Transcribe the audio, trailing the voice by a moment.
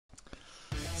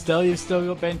Still, you've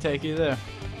still got Benteke there.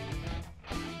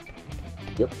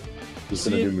 Yep. He's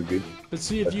gonna do me good. But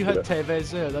see, if you had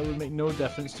Tevez there, that would make no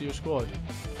difference to your squad.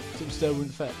 So it still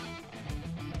wouldn't fit.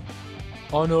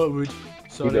 Oh no, it would.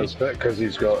 Sorry. He does fit because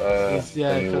he's got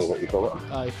what you call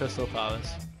it? Aye, Crystal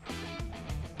Palace.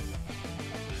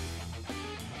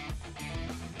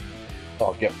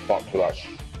 Oh, get fucked with that.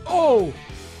 Oh!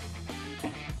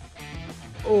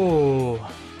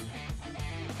 Oh!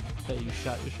 Bet you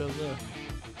shot yourself there.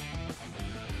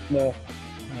 No.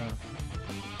 No.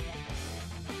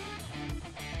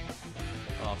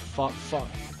 Oh, fuck.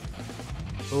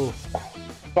 Oh.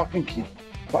 Fucking keep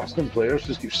Boston players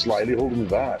just keep slyly holding me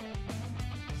back.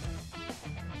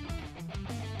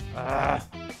 Ah!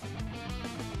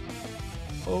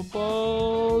 Oh,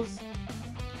 balls!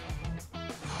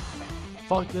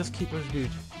 Fuck, this keeper's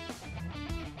good.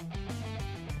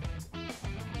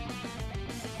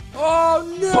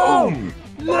 Oh no! Boom!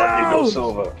 No!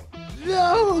 Silva.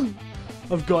 No!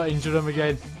 I've got to injure him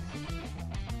again.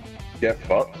 Get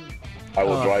fucked. I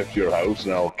will drive to your house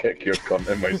and I'll kick your cunt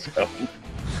in myself.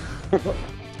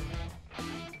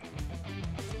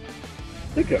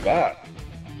 Look at that.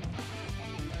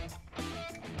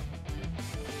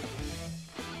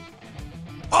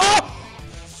 Oh!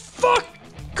 Fuck!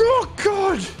 Oh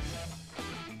god!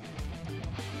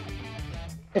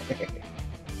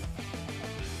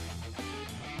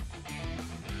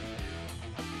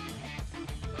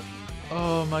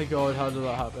 Oh my god, how did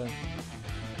that happen?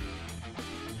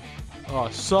 Oh,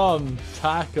 some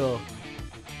tackle.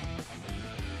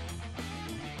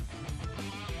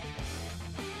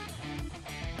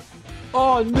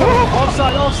 Oh no!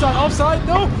 Offside!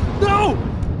 No!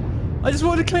 I just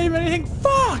want to claim anything.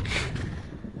 Fuck!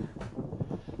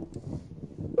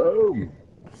 Boom.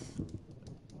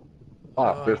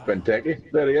 Ah, there's Benteke.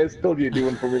 There he is. Told you you'd do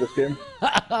one for me this game.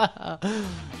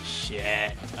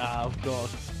 Shit. Oh god.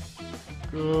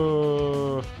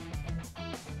 Oh.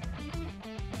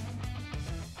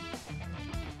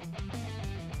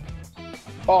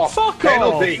 Oh, Fuck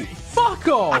penalty. off! Fuck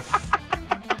off!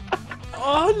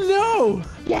 Oh no!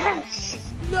 Yes!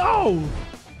 No!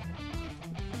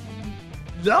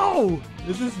 No!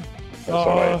 This is. That's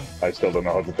alright. I still don't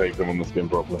know how to take them on this game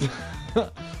properly.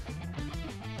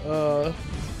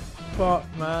 Fuck,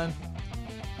 man.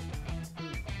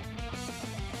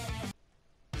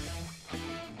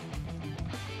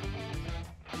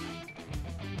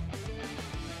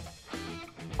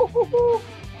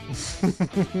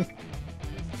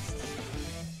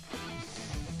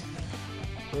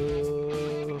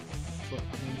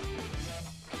 Fucking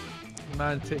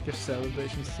man, take your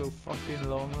celebration so fucking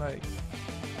long, like.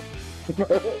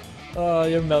 Oh,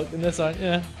 you're milking this, aren't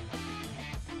you?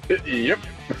 Yep.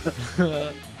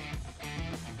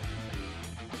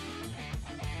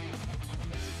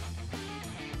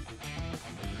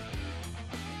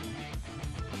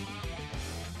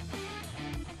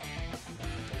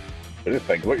 What do you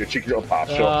think about your cheeky little pass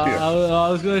shots here? I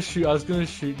was gonna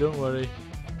shoot, don't worry.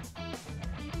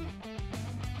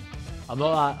 I'm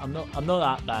not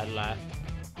that bad, lad.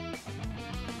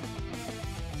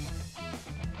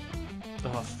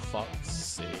 Oh, fuck's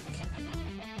sake.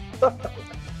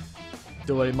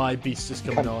 Don't worry, my beast is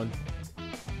coming on.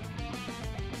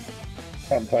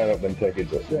 Can't tie up them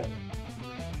tickets just yet.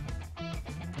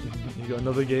 You got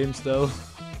another game still.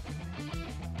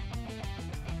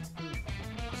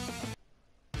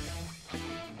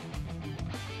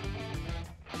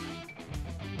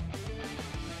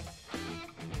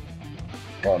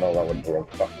 Oh no, that wouldn't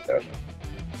work. Fuck that.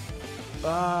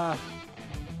 Ah.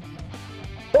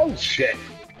 Bullshit!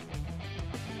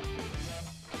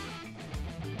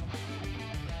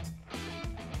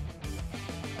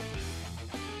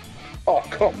 Oh,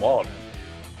 come on!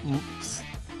 Oops.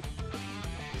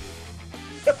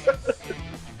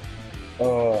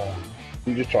 Oh,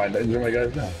 you just trying to injure my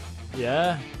guys now?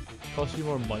 Yeah. Cost you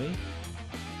more money.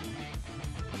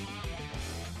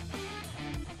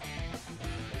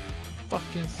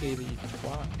 Fucking save it, you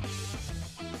twat.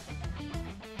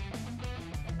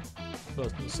 I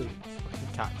was gonna say, fucking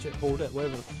catch it, hold it,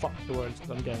 whatever the fuck the words,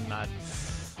 because I'm getting mad.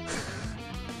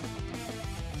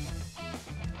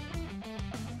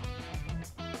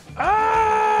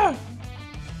 Ah!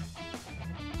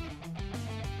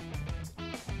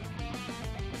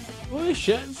 Holy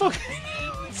shit, fucking,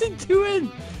 what's he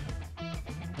doing?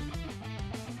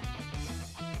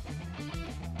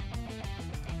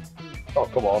 Oh,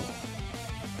 come on.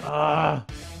 Ah!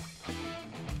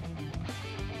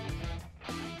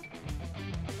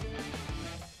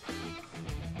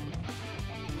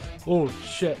 Oh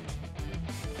shit.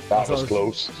 That was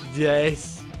close.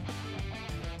 Yes.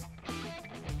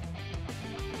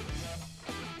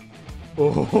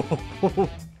 Oh.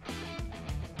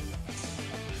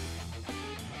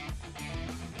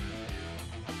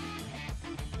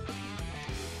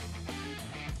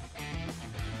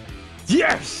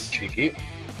 Yes! Cheeky.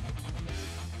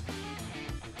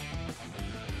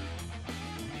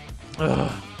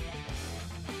 Ugh.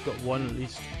 Got one at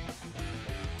least.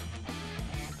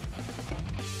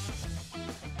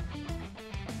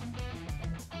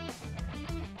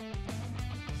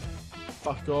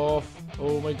 Fuck off.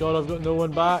 Oh my god, I've got no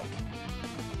one back.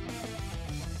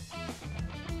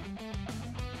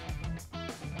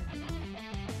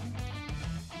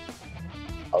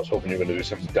 I was hoping you were going to do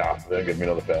something daft there and give me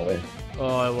another penalty.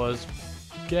 Oh, I was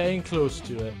getting close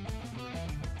to it.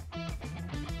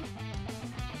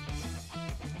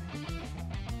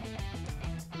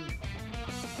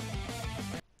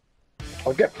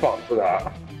 I'll get fucked for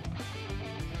that.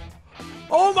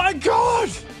 Oh my god!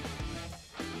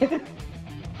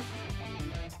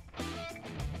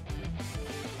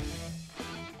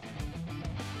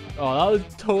 Oh, that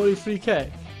was totally free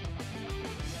kick.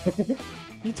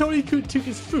 He totally took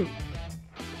his foot.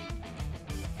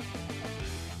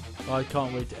 Oh, I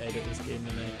can't wait to edit this game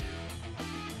tonight.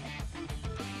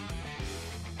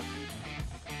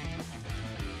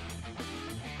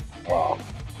 Wow.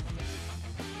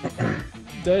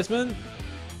 Desmond?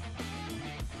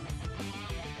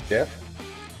 Yeah?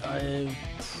 I'm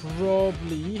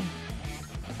probably...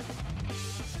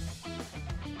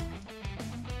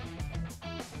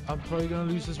 going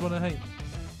to lose this one, I think.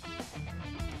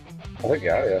 I think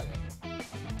yeah.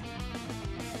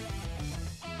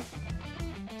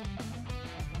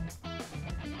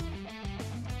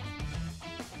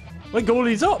 My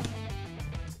goalie's up!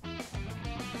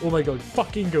 Oh my god,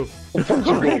 fucking go. What the fuck's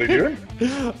your goalie doing?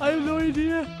 I have no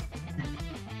idea.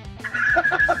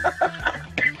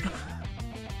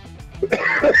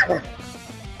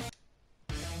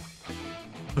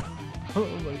 Oh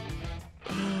my...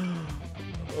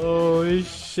 Holy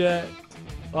shit.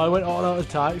 I went all out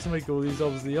attacks and my goalie's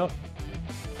obviously up.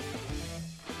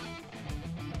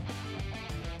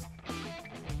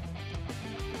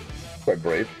 Quite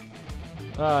brave.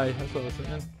 Aye, that's what I was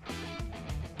thinking.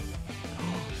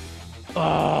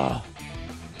 Ah!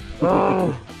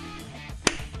 Oh!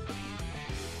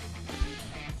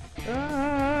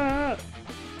 Ah!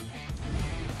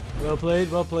 Well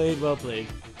played, well played, well played.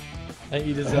 I think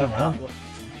you deserve that one.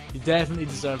 You definitely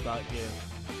deserve that game.